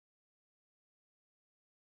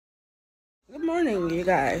Good morning, you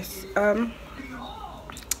guys. Welcome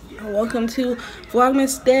to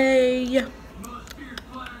Vlogmas Day. I'm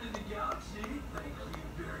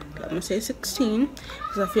gonna say 16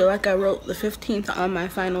 because I feel like I wrote the 15th on my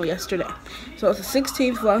final yesterday. So it's the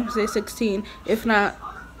 16th, Vlogmas Day 16. If not,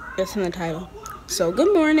 it's in the title. So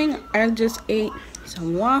good morning. I just ate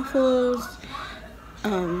some waffles.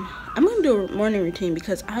 I'm gonna do a morning routine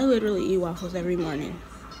because I literally eat waffles every morning.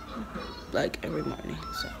 Like every morning.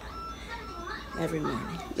 So every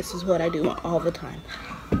morning. This is what I do all the time.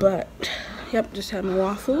 But yep, just had my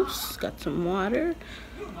waffles, got some water.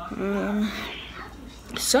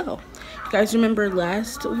 So you guys remember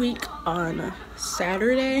last week on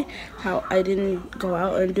Saturday how I didn't go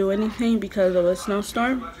out and do anything because of a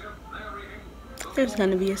snowstorm? There's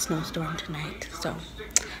gonna be a snowstorm tonight, so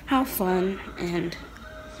how fun, and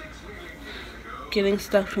getting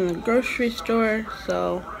stuff from the grocery store.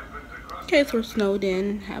 So in case we're snowed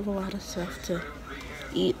in, have a lot of stuff to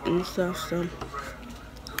eat and stuff, so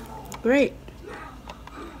great.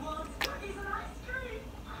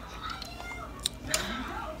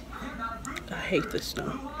 I hate the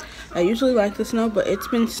snow. I usually like the snow, but it's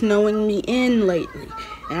been snowing me in lately,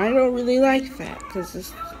 and I don't really like that because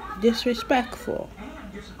it's disrespectful.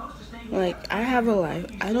 Like, I have a life.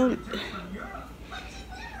 I don't.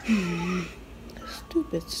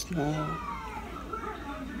 Stupid snow.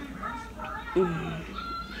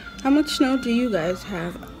 How much snow do you guys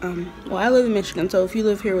have? Well, I live in Michigan, so if you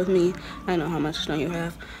live here with me, I know how much snow you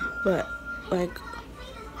have. But, like,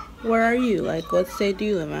 where are you? Like, what state do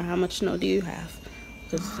you live in? How much snow do you have?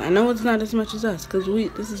 Because I know it's not as much as us, because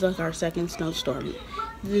this is like our second snowstorm.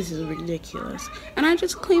 This is ridiculous. And I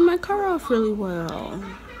just cleaned my car off really well.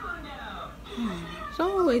 It's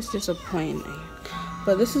always disappointing.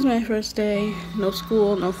 But this is my first day. No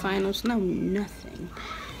school, no finals, no nothing.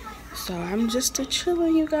 So I'm just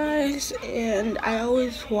chilling, you guys. And I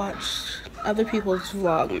always watch other people's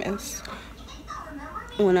Vlogmas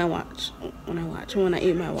when I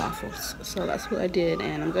eat my waffles. So that's what I did,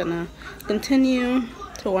 and I'm gonna continue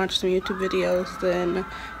to watch some YouTube videos, then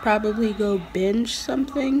probably go binge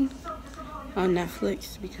something on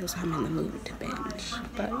Netflix because I'm in the mood to binge.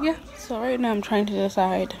 But yeah, so right now I'm trying to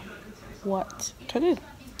decide what to do.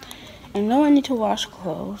 I know I need to wash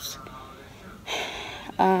clothes.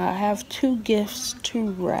 I have 2 gifts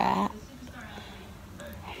to wrap.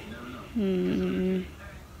 I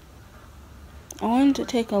wanted to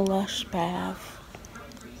take a Lush bath.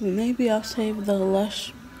 Maybe I'll save the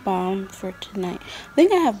Lush balm for tonight. I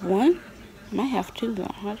think I have 1. I might have 2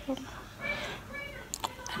 though. I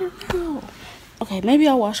don't know. Okay, maybe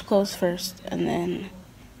I'll wash clothes first and then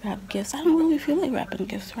wrap gifts. I don't really feel like wrapping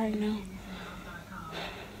gifts right now.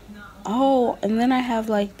 Oh, and then I have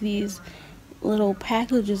like these little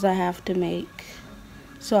packages I have to make.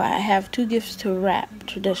 So I have 2 gifts to wrap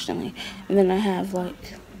traditionally, and then I have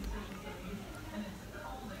like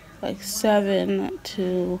 7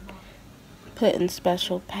 to put in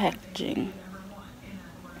special packaging,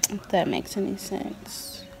 if that makes any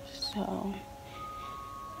sense. So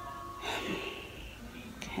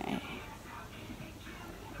okay,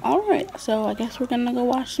 alright, so I guess we're gonna go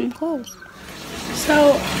wash some clothes.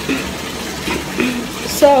 So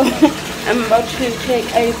I'm about to take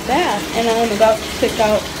a bath, and I'm about to pick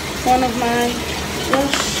out one of my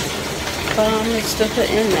Lush balms to put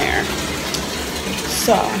in there.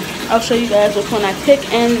 So I'll show you guys which one I pick,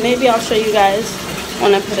 and maybe I'll show you guys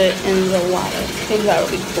when I put it in the water. I think that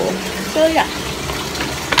would be cool. So yeah.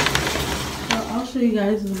 So I'll show you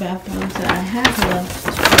guys the bath bombs that I have left. I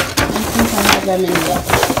think I have them in left.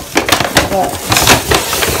 But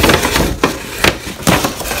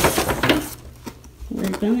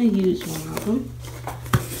we're gonna use one of them.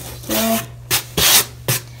 So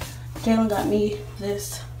Jalen got me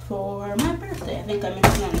this for my birthday. I think I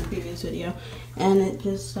mentioned that in the previous video, and it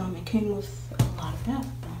just it came with a lot of bath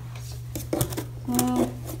bombs.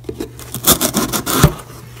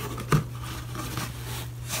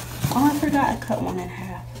 Oh, I forgot I cut one in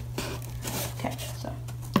half. Okay, so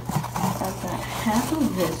I've got half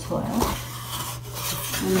of this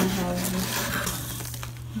left, and I have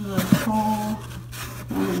the whole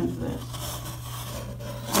one of this.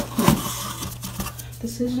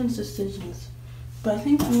 Decisions. But I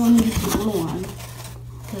think I'm going to use the blue one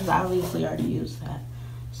because I obviously already used that.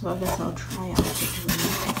 So I guess I'll try out the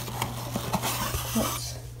blue.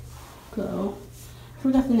 Let's go. I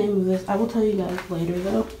forgot the name of this. I will tell you guys later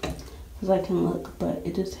though, because I can look. But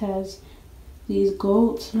it just has these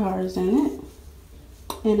gold stars in it,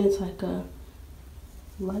 and it's like a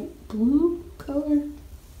light blue color.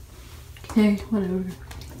 Okay, whatever.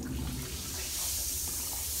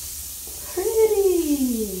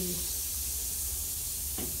 Pretty.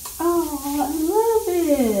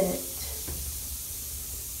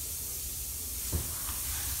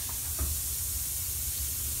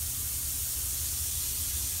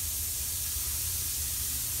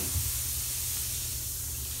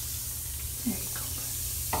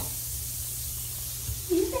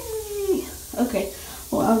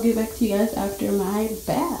 I'll get back to you guys after my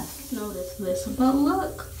bath. Notice this, but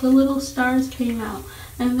look, the little stars came out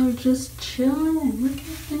and they're just chilling. Look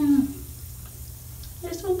at them.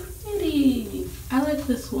 They're so pretty. I like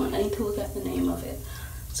this one. I need to look at the name of it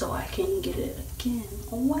so I can get it again.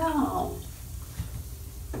 Oh, wow.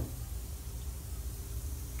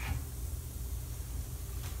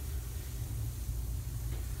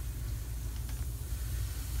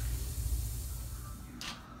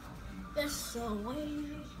 That's so weird.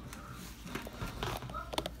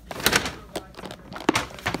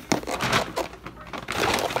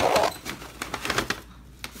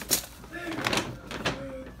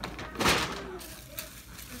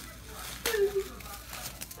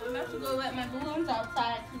 I'm about to go let my balloons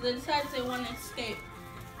outside because they decided they want to escape.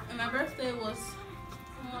 And my birthday was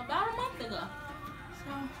about a month ago.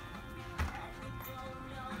 So.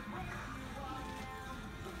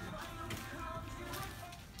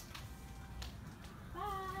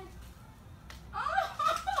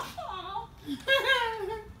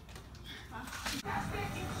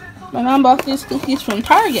 My mom bought these cookies from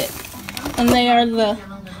Target, and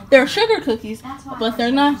they're sugar cookies, but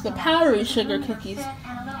they're not the powdery sugar cookies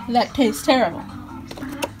that taste terrible.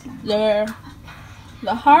 They're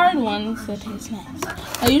the hard ones that taste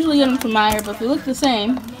nice. I usually get them from Meyer, but they look the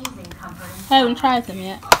same. I haven't tried them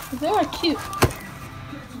yet, but they are cute.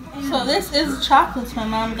 So this is chocolates my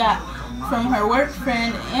mom got from her work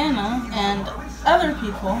friend Anna and other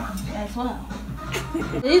people as well.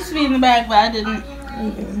 They used to be in the bag, but I didn't.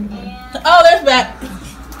 Oh, there's back.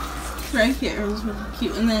 It's right here. It was really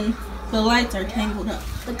cute. And then the lights are tangled up.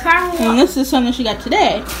 The caramel. And this is something she got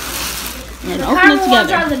today. And the open it caramel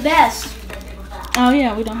together. ones are the best. Oh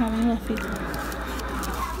yeah, we don't have any left either.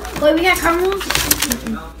 Wait, we got caramels?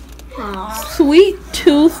 Sweet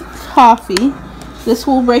tooth toffee. This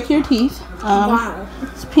will break your teeth. Wow.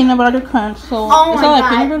 It's peanut butter crunch. So Oh it's my all god.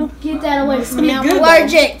 like peanut butter. Get that away from me. I'm good,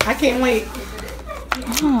 allergic. I can't wait.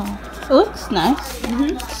 Oh, it looks nice.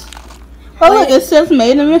 Oh look, it says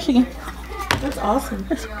made in Michigan. That's awesome.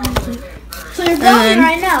 So you're going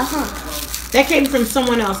right now, huh? That came from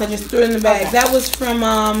someone else. I just threw it in the bag. Okay. That was from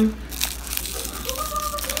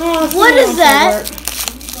What is that?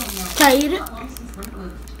 Can I eat it?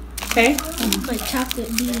 Okay. It's like chocolate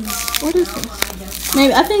beans. What is this?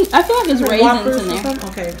 Maybe I feel like it's raisins in there.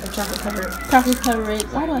 Okay, a chocolate covered. Chocolate covered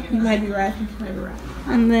raisins. Why do I You think? might be right. You might be right.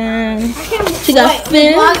 And then She she got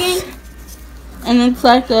this, and it's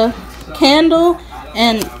like a candle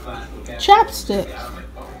and chapstick.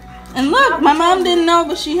 And look, my mom didn't know,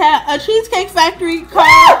 but she had a Cheesecake Factory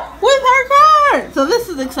card with her card. So this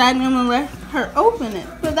is exciting. I'm gonna let her open it.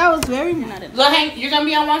 But that was very nice. Look, Hank, you're gonna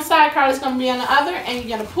be on one side, Carla's gonna be on the other, and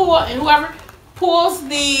you're gonna pull, and whoever pulls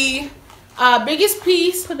the biggest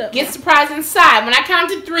piece gets the prize inside. When I count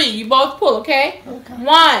to 3, you both pull, okay? Okay.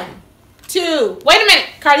 1, 2. Wait a minute,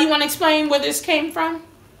 Carla, you want to explain where this came from?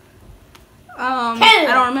 I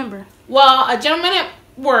don't remember. Well, a gentleman at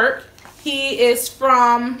work. He is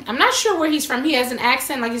from, I'm not sure where he's from. He has an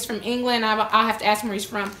accent like he's from England. I'll have to ask him where he's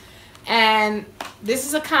from. And this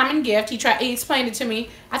is a common gift. He explained it to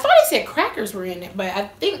me. I thought he said crackers were in it, but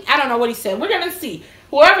I don't know what he said. We're going to see.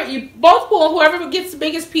 Whoever, you both pull, whoever gets the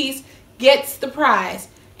biggest piece gets the prize.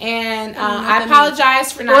 And I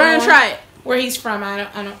apologize for not knowing where he's from. I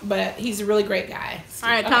don't, but he's a really great guy. All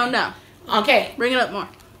right, calm down. Okay. Bring it up more.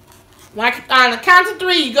 On the count of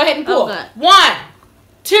 3, you go ahead and pull. Okay. 1,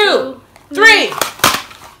 2, 3.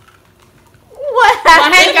 What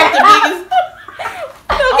happened? My hand got the biggest.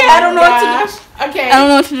 Okay, I don't know what to do. Okay. I don't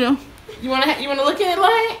know what to do. You wanna look at it,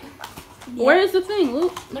 like? Yeah. Where is the thing,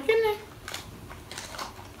 Luke? Look in there.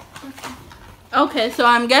 Okay, so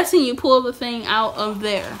I'm guessing you pull the thing out of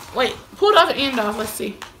there. Wait, pull the other end off. Let's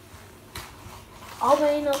see. Oh, but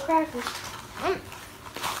ain't no crackers.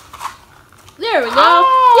 There we go. Oh,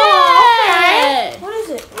 Yay! What is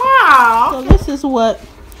it? Wow. So this is what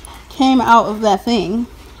came out of that thing,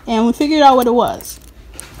 and we figured out what it was.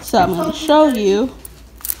 So I'm going to show you.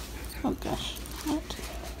 Oh gosh. What?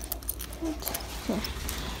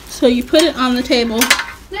 So you put it on the table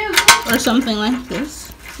or something like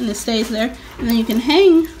this, and it stays there, and then you can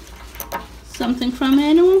hang something from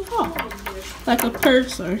it and it won't fall, like a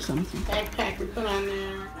purse or something. Backpack we put on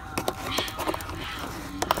there.